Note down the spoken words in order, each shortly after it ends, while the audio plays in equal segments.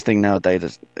thing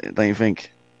nowadays, don't you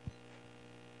think?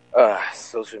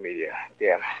 Social media.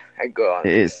 Damn, I go on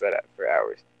It is, for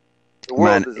hours. The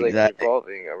man. world is like Exactly.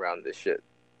 revolving around this shit,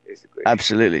 basically.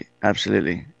 Absolutely,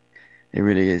 absolutely. It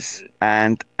really is.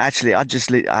 And actually,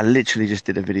 I literally just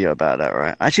did a video about that,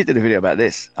 right? I actually did a video about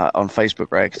this on Facebook,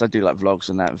 right? Because I do like vlogs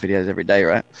and that videos every day,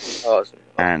 right? Awesome.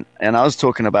 And I was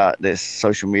talking about this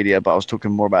social media, but I was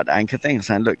talking more about the anchor thing,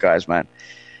 saying, look, guys, man,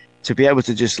 to be able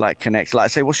to just like connect, like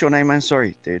say, what's your name, man?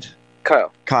 Sorry, dude.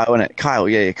 Kyle, Kyle, innit? Kyle,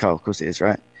 yeah, Kyle, of course it is,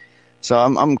 right? So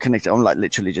I'm connected. I'm like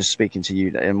literally just speaking to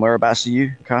you. And whereabouts are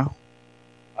you, Kyle?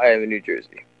 I am in New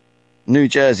Jersey. New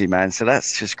Jersey, man. So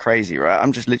that's just crazy, right?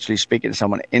 I'm just literally speaking to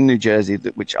someone in New Jersey,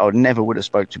 which I would never would have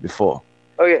spoke to before.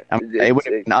 Oh yeah, It would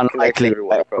have it been connects unlikely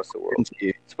everyone across the world. to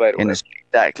you in Spiderweb. the street.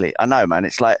 Exactly. I know, man.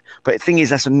 It's like, but the thing is,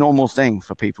 that's a normal thing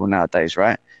for people nowadays,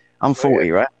 right? I'm Oh yeah.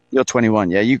 40, right? You're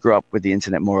 21. Yeah, you grew up with the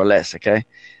internet more or less, okay?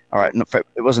 All right.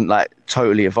 It wasn't like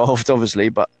totally evolved, obviously,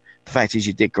 but the fact is,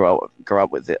 you did grow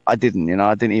up with it. I didn't,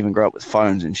 I didn't even grow up with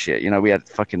phones and shit. We had a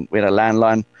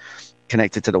landline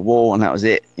connected to the wall, and that was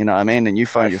it. You know what I mean? And you I,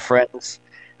 phoned your friends,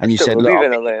 I and you still said, "Look, believe I'll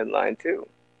in a be-" landline too.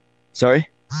 sorry."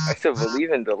 I still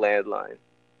believe in the landline.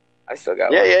 I still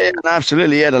got Yeah, one. yeah, yeah. No,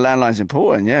 absolutely. Yeah, the landline's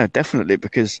important. Yeah, definitely,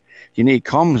 because you need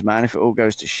comms, man. If it all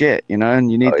goes to shit,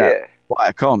 and you Oh need that yeah.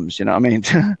 wire comms. You know what I mean?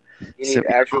 You So, need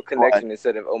actual wire. connection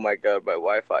instead of, oh my God, my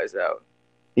Wi-Fi's out.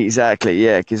 Exactly.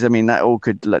 Yeah, because I mean that all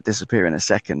could like disappear in a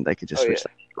second. They could just Oh switch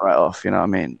yeah. that right off. You know what I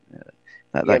mean?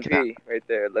 That could EMP right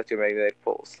there, electromagnetic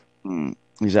pulse. happen.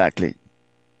 Exactly.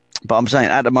 But I'm saying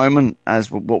at the moment,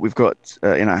 as what we've got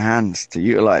in our hands to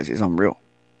utilize is unreal.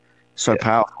 So Yeah.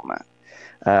 powerful,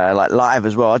 man. Like live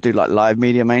as well. I do like live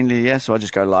media mainly, yeah. So I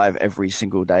just go live every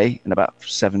single day in about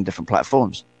 7 different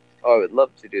platforms. Oh, I would love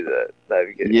to do that.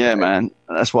 Navigating Yeah, live. man.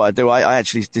 That's what I do. I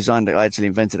actually designed it. I actually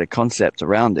invented a concept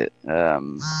around it,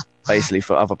 basically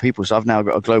for other people. So I've now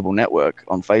got a global network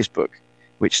on Facebook,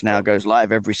 which now Oh, goes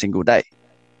live every single day.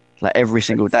 Like every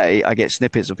single that's day, I get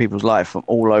snippets of people's life from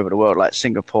all over the world, like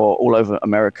Singapore, all over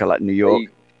America, like New that York, you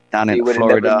down that in you would have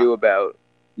never Florida. knew about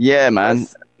Yeah, man.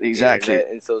 unless the Exactly.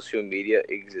 internet and social media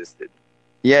existed.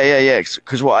 Yeah, yeah, yeah.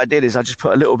 Because what I did is I just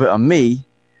put a little bit of me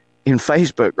in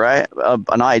Facebook, right?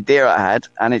 An idea I had,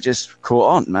 and it just caught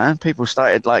on, man. People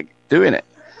started like doing it,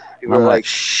 People and I'm were like, like,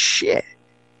 shit.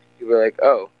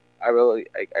 oh, I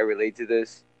relate to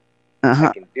this. I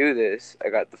Uh-huh. can do this. I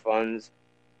got the funds.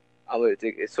 I'm gonna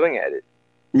take a swing at it.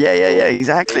 Yeah, yeah, yeah, Boom.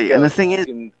 There you exactly. And go. the thing You is,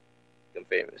 can become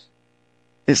famous.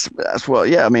 that's what,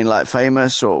 yeah. I mean, like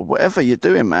famous or whatever you're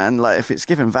doing, man. Like if it's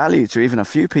giving value to even a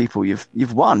few people,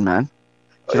 you've won, man.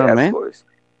 Oh Do you know yeah, what I of mean? course.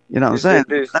 You know what I'm saying?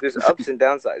 There's ups and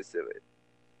downsides to it.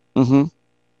 Mm-hmm.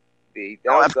 The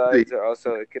Oh, absolutely. downsides are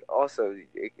also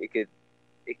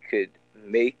it could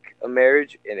make a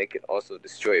marriage and it can also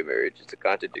destroy a marriage. It's a Oh,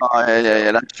 contradictory yeah, yeah, yeah,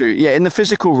 itself. that's true. Yeah, in the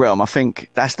physical realm, I think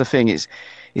that's the thing.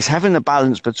 It's having the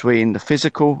balance between the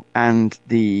physical and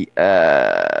the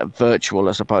virtual,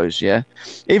 I suppose. Yeah,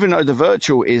 even though the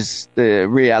virtual is the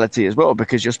reality as well,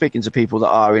 because you're speaking to people that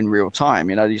are in real time.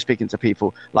 You're speaking to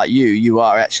people like you. You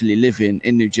are actually living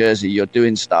in New Jersey. You're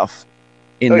doing stuff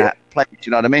Oh in yeah. that place.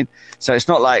 You know what I mean? So it's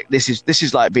not like this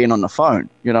is like being on the phone.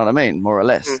 You know what I mean? More or Mhm.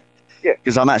 less. Yeah.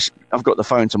 Because I've got the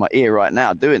phone to my ear right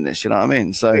now doing this. You know what I mean?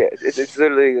 Oh So yeah. It's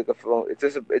literally like a phone.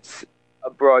 It's a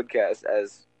broadcast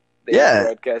as they yeah.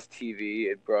 broadcast TV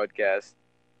and broadcast.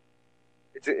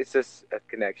 It's just a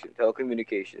connection,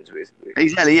 telecommunications basically.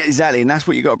 Exactly, yeah, exactly, and that's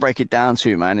what you got to break it down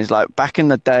to, man. Is like back in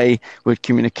the day, we'd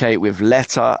communicate with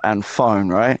letter and phone,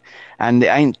 right? And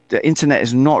the internet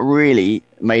has not really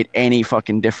made any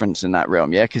fucking difference in that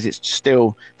realm, yeah, because it's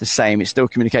still the same. It's still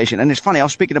communication, and it's funny. I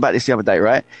was speaking about this the other day,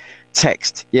 right?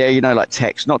 Text, yeah, like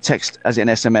text, not text as in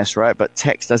SMS, right? But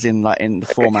text as in like in the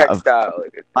Like a format of textile,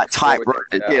 like like a form of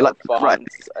typewriter, yeah, textile, like right.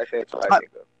 fonts. I think that's what I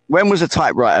think of. When was a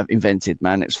typewriter invented,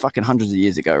 man? It was fucking hundreds of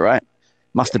years ago, right?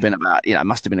 Must Yeah. have been about,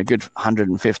 must have been a good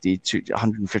 150 to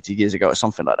 150 years ago or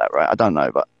something like that, right? I don't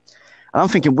know, but I'm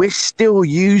thinking we're still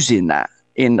using that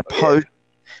in the Oh yeah. post,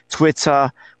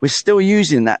 Twitter. We're still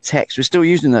using that text. We're still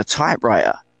using the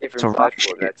typewriter to Different write platform.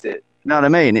 shit. That's it. You know what I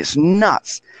mean? It's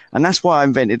nuts. And that's why I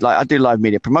invented, like, I do live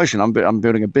media promotion. I'm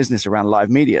building a business around live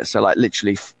media. So, like,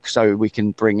 literally, so we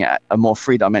can bring a more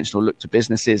three-dimensional look to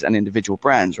businesses and individual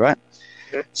brands, right?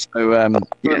 Mhm. So, We would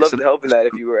yeah, love so to help in that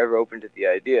if you were ever open to the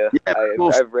idea. yeah, of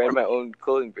course. I've ran my own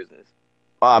clothing business.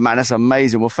 Oh, man, that's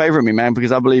amazing. Well, favorite me, man,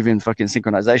 because I believe in fucking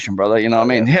synchronization, brother. You know Oh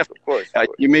what I yeah, mean? Yeah, of course, of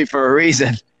course. you meet for a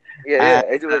reason. Yeah, And,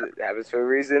 yeah. It happens for a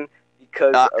reason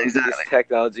because of this exactly.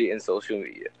 technology and social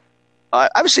media.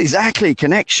 Absolutely, exactly.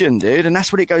 Connection, dude. And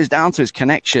that's what it goes down to is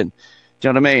connection. Do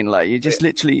you know what I mean? Like you Yeah. just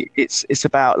literally, it's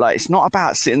about like it's not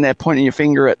about sitting there pointing your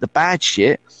finger at the bad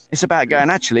shit. It's about Mhm. going,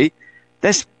 actually,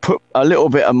 let's put a little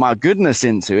bit of my goodness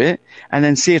into it and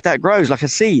then see if that grows like a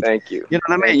seed. Thank you. You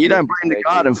know what I mean? Thank You you. don't blame the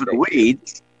Thank you. garden for the Thank you.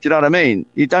 weeds. Do you know what I mean?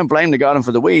 You don't blame the garden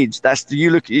for the weeds. That's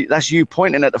you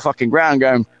pointing at the fucking ground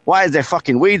going, why is there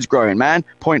fucking weeds growing, man?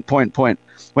 Point, point, point.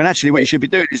 When actually what you Hey, should be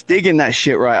doing is digging that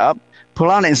shit right up,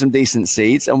 planting some decent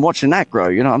seeds and watching that grow.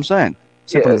 You know what I'm saying?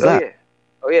 yeah. Simple as Oh that. yeah.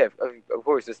 Oh yeah. Of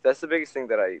course. That's the biggest thing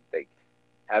that I like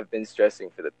have been stressing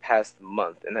for the past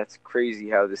month, and that's crazy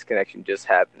how this connection just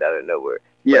happened out of nowhere.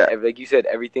 But Yeah. like you said,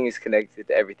 everything is connected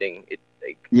to everything. It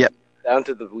like Yep. down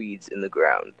to the weeds in the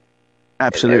ground,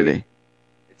 and every Absolutely.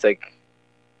 it's like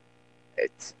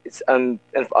it's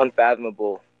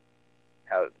unfathomable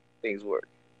how things work.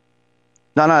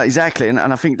 No, no, exactly. And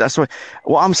I think that's what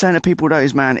I'm saying to people though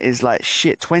is, man, is like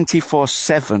shit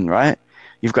 24/7, right?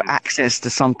 You've got Mm-hmm. access to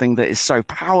something that is so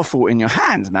powerful in your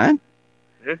hands, man.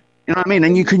 Mm-hmm. You know what I mean?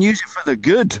 And you And can use it for the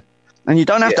good. And you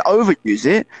don't have yeah, to overuse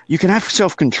it. You can have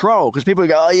self-control because people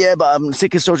go, oh yeah, but I'm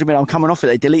sick of social media. I'm coming off it.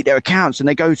 They delete their accounts and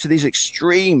they go to these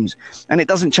extremes and it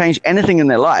doesn't change anything in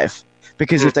their life.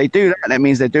 Because mm, if they do that, that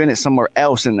means they're doing it somewhere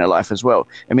else in their life as well.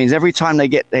 It means every time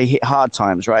they hit hard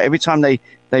times, right? Every time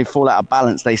they fall out of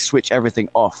balance, they switch everything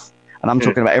off. And I'm mm,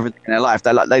 talking about everything in their life.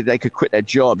 They could quit their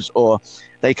jobs or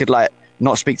they could like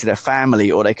not speak to their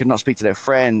family or they could not speak to their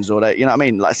friends or they, you know what I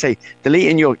mean? Like say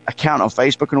deleting your account on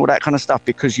Facebook and all that kind of stuff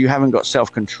because you haven't got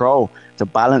self-control to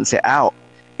balance it out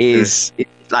mm,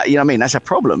 like, you know what I mean? That's a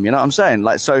problem. You know what I'm saying?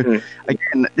 Like, so mm.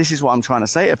 again, this is what I'm trying to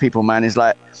say to people, man, is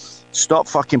like, stop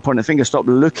fucking pointing the finger. Stop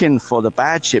looking for the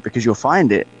bad shit because you'll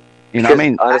find it. You know what I Because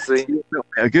mean? honestly,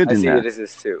 They're good I in see it there. as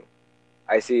this too.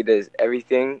 I see it as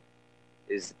everything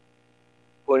is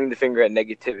pointing the finger at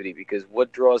negativity because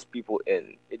what draws people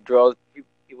in? It draws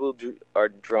people are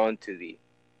drawn to the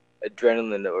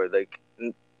adrenaline or like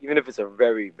even if it's a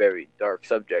very very dark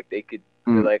subject, they're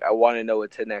Mm. like I want to know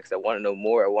what's next. I want to know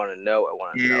more. I want to know. I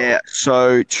want to know. Yeah,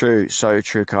 so true,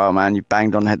 Carl, man. You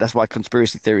banged on the head. That's why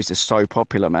conspiracy theories are so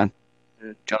popular, man.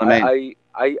 Mm. Do you know what I mean?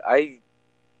 I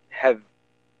have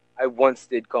I once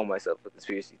did call myself a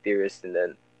conspiracy theorist, and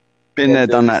then Been get there,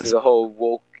 done into that. the whole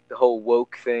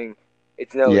woke thing.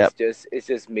 It's no, Yep. it's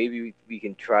just maybe we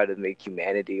can try to make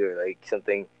humanity or like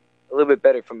something a little bit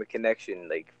better from a connection,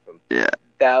 like from Yeah.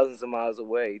 thousands of miles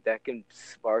away. That can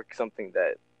spark something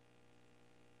that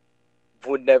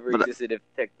would never But existed if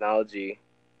technology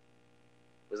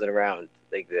wasn't around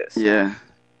like this. yeah.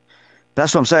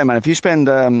 That's what I'm saying, man. If you spend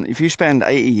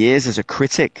 80 years as a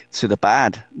critic to the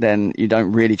bad, then you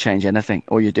don't really change anything.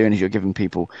 All you're doing is you're giving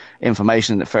people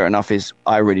information that, fair enough, is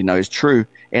I already know is true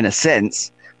in a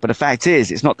sense. But the fact is,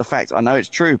 it's not the fact. I know it's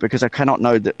true because I cannot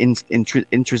know the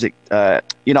intrinsic.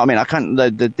 You know what I mean? I can't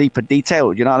the deeper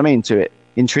detail. You know what I mean to it.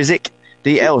 Intrinsic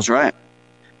details, right?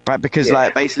 Right? Because Yeah.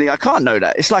 like basically, I can't know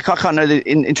that. It's like I can't know the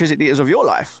intrinsic details of your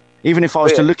life, even if I Oh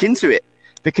was to yeah. look into it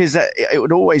because it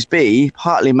would always be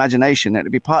partly imagination. It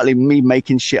would be partly me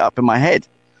making shit up in my head.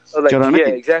 Oh, Do you like know what I yeah,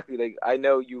 mean? exactly. Like I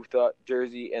know you thought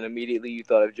Jersey, and immediately you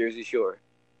thought of Jersey Shore,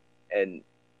 and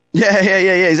Yeah,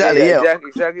 yeah, exactly. yeah, Yeah.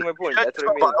 exactly my point. That's what I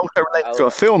But mean. I also relate to I'll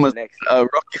a film, as next a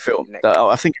Rocky film. next.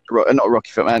 I think it's not a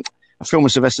Rocky film, man. A film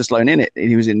with Sylvester Stallone in it.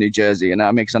 He was in New Jersey, you know what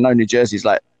I mean? Because I know New Jersey's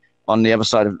like on the other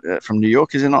side of from New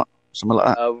York, is it not? Something like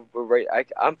that. We're right.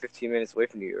 I'm 15 minutes away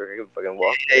from New York. I can fucking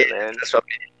walk Yeah, there, man. that's what I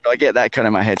mean. So I get that kind of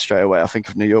in my head straight away. I think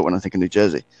of New York when I think of New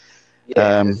Jersey.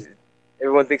 Yeah, Um,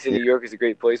 everyone thinks that yeah. New York is a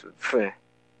great place, but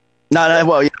No, no. yeah,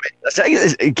 Well,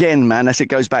 yeah, again, man. It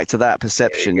goes back to that there you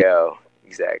perception. go.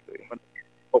 Exactly.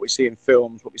 What we see in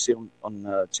films, what we see on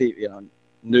TV, on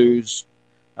news,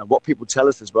 and what people tell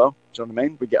us as well. Do you know what I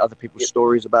mean? We get other people's Yep.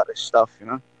 stories about this stuff, you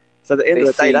know. So at the end They of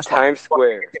the day, see that's what Times I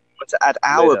Square want to add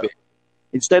lit our up. bit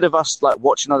instead of us like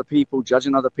watching other people,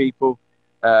 judging other people,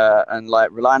 and like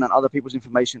relying on other people's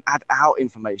information. Add our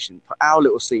information, put our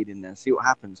little seed in there, see what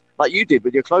happens. Like you did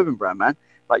with your clothing brand, man.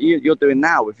 Like you're doing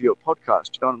now with your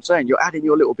podcast. You know what I'm saying? You're adding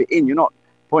your little bit in. You're not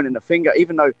pointing the finger,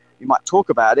 even though you might talk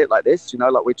about it like this, you know,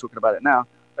 like we're talking about it now.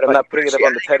 But I'm But not you're putting it up actually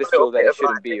on the adding a little pedestal that bit it of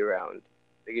shouldn't like, be around.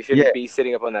 Like it yeah, shouldn't be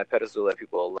sitting up on that pedestal that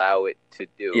people allow it to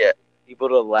do. yeah,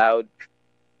 People allow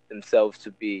themselves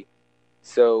to be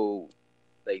so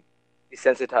like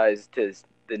desensitized to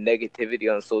the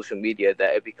negativity on social media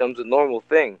that it becomes a normal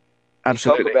thing. We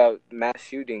talk absolutely. about mass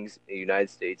shootings in the United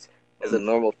States as a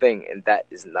normal thing, and that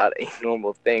is not a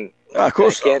normal thing. Oh, of And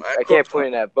course not, man. I Of can't course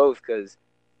point it at both because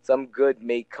some good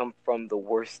may come from the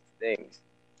worst things.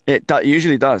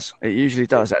 usually does. It usually It,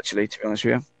 does, actually, to be honest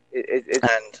with you. it's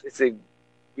And it's a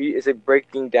it's a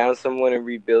breaking down someone and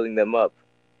rebuilding them up.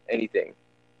 Anything.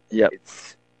 yeah,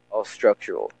 It's all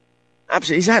structural.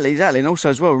 Absolutely, exactly. And also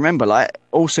as well, remember, like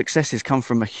all successes come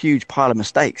from a huge pile of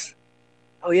mistakes.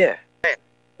 Oh yeah, Like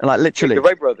like the literally,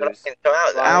 Wright brothers so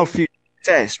our flying. future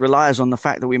success relies on the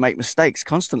fact that we make mistakes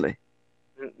constantly.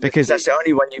 Because that's the Mistakes.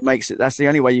 only way you make it. That's the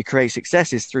only way you create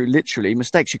success is through literally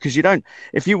mistakes. Because you don't,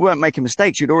 if you weren't making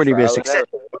mistakes, you'd already be a Trial and success.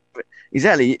 error.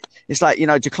 Exactly. It's like,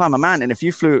 to climb a mountain. If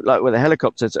you flew like with a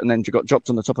helicopter and then you got dropped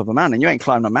on the top of a mountain, you ain't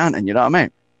climbed a mountain. You know what I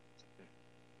mean?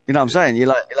 You know what I'm saying?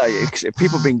 If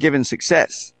people been given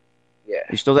success. Yeah,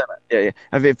 You still there, man? Yeah,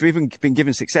 yeah. If you've been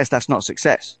given success, that's not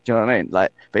success. Do you know what I mean?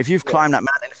 Like, but if you've yeah. climbed that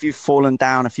mountain, if you've fallen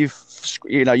down, if you've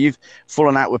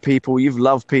fallen out with people, you've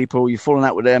loved people, you've fallen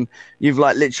out with them, you've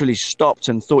like literally stopped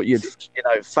and thought you'd,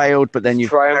 failed, but It's then a you've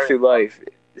triumph carried through life.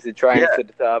 It's a triumph on. to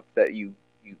the top that you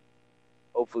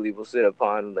hopefully will sit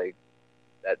upon like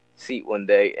that seat one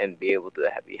day and be able to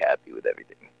be happy with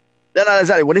everything. No, no,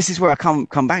 exactly. Well, this is where I come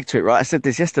back to it, right? I said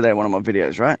this yesterday in one of my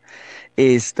videos, right?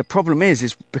 Is the problem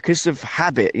is because of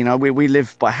habit, we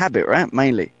live by habit, right?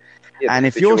 Mainly. Yeah, the And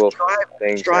if you're habitual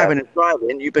things striving happen. and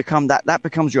striving, you become that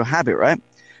becomes your habit, right?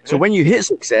 So Mhm. when you hit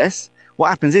success, what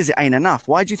happens is it ain't enough.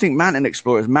 Why do you think mountain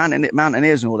explorers,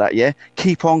 mountaineers and all that, yeah,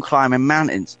 keep on climbing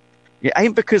mountains? It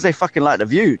ain't because they fucking like the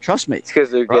view, trust me, It's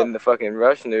because they're right? getting the fucking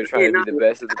rush and they're trying Yeah, to no, be the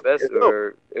best of the best as well.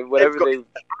 or They've whatever got they a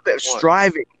habit of want.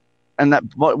 striving, and that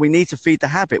what we need to feed the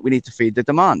habit. We need to feed the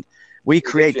demand. We The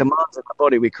create addiction. demands in our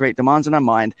body. We create demands in our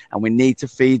mind, and we need to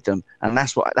feed them. And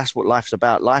that's what life's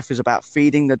about. Life is about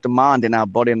feeding the demand in our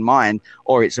body and mind,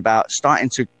 or it's about starting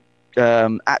to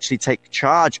actually take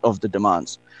charge of the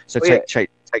demands. So Oh yeah, take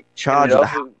and it charge of the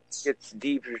also habits. gets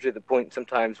deeper to the point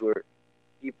sometimes where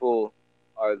people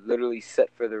are literally set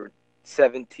for their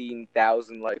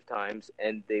 17,000 lifetimes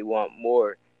and they want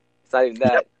more. It's not even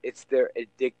Yep, that; it's they're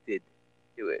addicted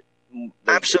to it.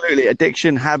 Like, absolutely.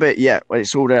 Addiction, habit, yeah, well,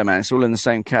 it's all there, man. It's all in the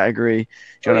same category.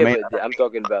 Do oh you know yeah, what I mean? but I'm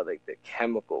talking about like the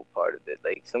chemical part of it.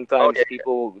 Like Oh sometimes yeah,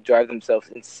 people drive themselves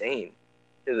insane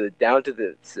to the down to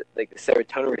the like the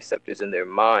serotonin receptors in their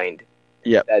mind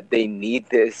yeah, that they need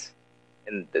this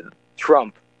and the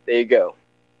Trump. There you go.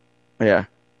 yeah.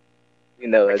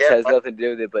 It Yeah, has nothing to do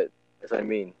with it, but that's what I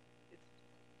mean.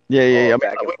 It's yeah. all I mean,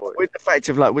 back like, and forth. with the fact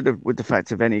of like with the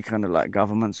fact of any kind of like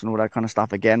governments and all that kind of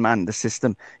stuff. Again, man, the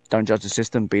system. Don't judge the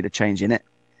system. Be the change in it.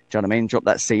 Do you know what I mean? Drop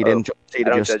that seed in. Oh, Drop the seed I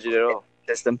of don't your judge it at all.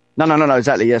 system. No.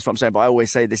 Exactly. Yeah, that's what I'm saying. But I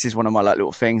always say this is one of my like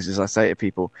little things. As I say to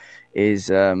people, is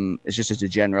it's just as a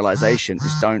generalization.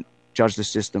 Is don't judge the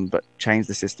system, but change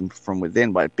the system from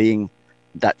within by being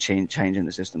that change in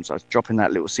the system. So it's dropping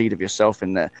that little seed of yourself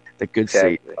in the good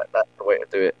seed. Exactly. Like, that's the way to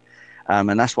do it.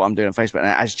 And that's what I'm doing on Facebook. And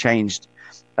it has changed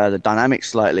the dynamic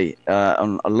slightly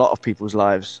on a lot of people's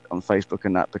lives on Facebook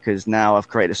and that because now I've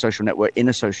created a social network in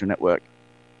a social network,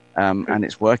 and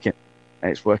it's working.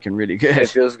 And it's working really And it good.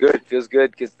 feels good. It feels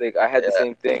good because like I had the Yeah,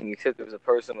 same thing, except it was a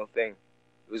personal thing.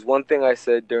 It was one thing I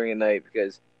said during a night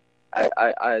because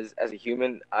as a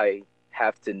human, I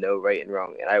have to know right and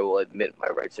wrong, and I will admit my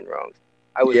rights and wrongs.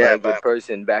 I was not yeah, a man. good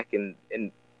person back in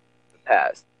the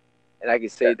past, and I can Yeah,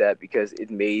 say that because it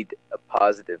made a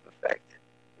positive effect.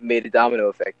 It made a domino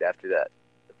effect after that.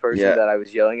 The person yeah. that I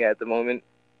was yelling at the moment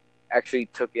actually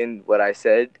took in what I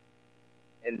said,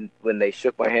 and when they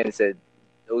shook my hand and said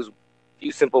those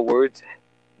few simple words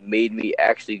made me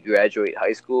actually graduate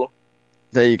high school.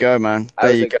 There you go, man. I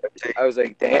There was you like, go. I was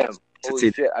like, damn, holy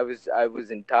See. shit! I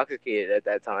was intoxicated at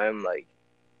that time. Like,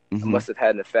 I Hmm. must have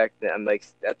had an effect. And I'm like,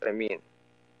 that's what I mean.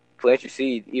 Plant your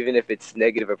seed, even if it's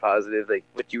negative or positive. Like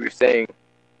what you were saying,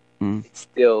 Mm. it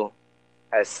still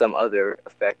has some other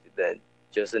effect than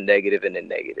just a negative and a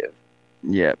negative.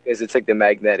 Yeah. Because it's like the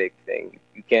magnetic thing.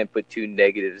 You can't put two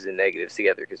negatives and negatives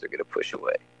together because they're gonna push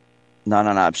away. No.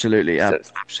 Absolutely, So,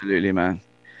 absolutely, man.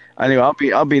 Anyway,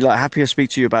 I'll be like happy to speak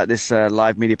to you about this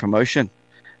live media promotion.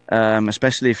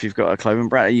 Especially if you've got a clothing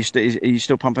brand. Are you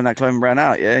still pumping that clothing brand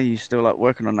out? Yeah, you still like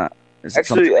working on that? Is it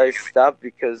something actually, that I stopped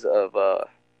because of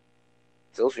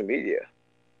social media.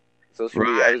 Social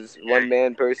media. I right? was one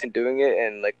man person doing it,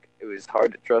 and like it was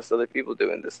hard to trust other people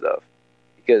doing this stuff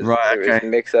because Right. there was Okay.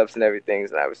 mix ups and everything,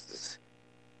 and I was just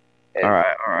All and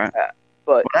right. All right.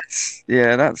 but Well,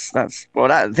 that's well.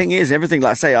 That thing is everything.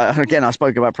 Like I say, again, I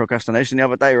spoke about procrastination the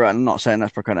other day. Right? I'm not saying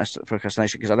that's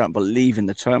procrastination because I don't believe in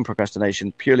the term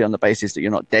procrastination purely on the basis that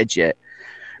you're not dead yet.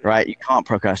 Right? You can't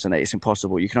procrastinate. It's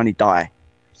impossible. You can only die.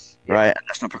 yeah, Right? And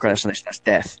that's not procrastination. That's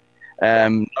death. yeah.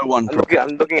 No one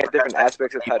I'm looking at different procrastinates for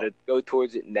aspects of how evil. to go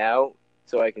towards it now,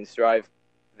 so I can strive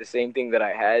for the same thing that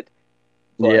I had,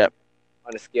 but Yeah.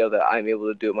 on a scale that I'm able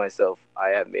to do it myself. I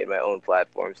have made my own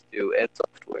platforms too and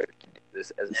software to do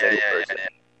this as a Yeah. single Yeah. person.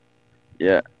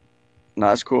 Yeah. No,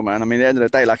 that's cool, man. I mean, at the end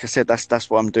of the day, like I said, that's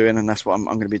what I'm doing, and that's what I'm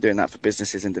going to be doing that for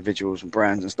businesses, individuals, and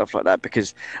brands and stuff like that.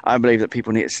 Because I believe that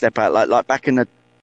people need to step out. Like back in the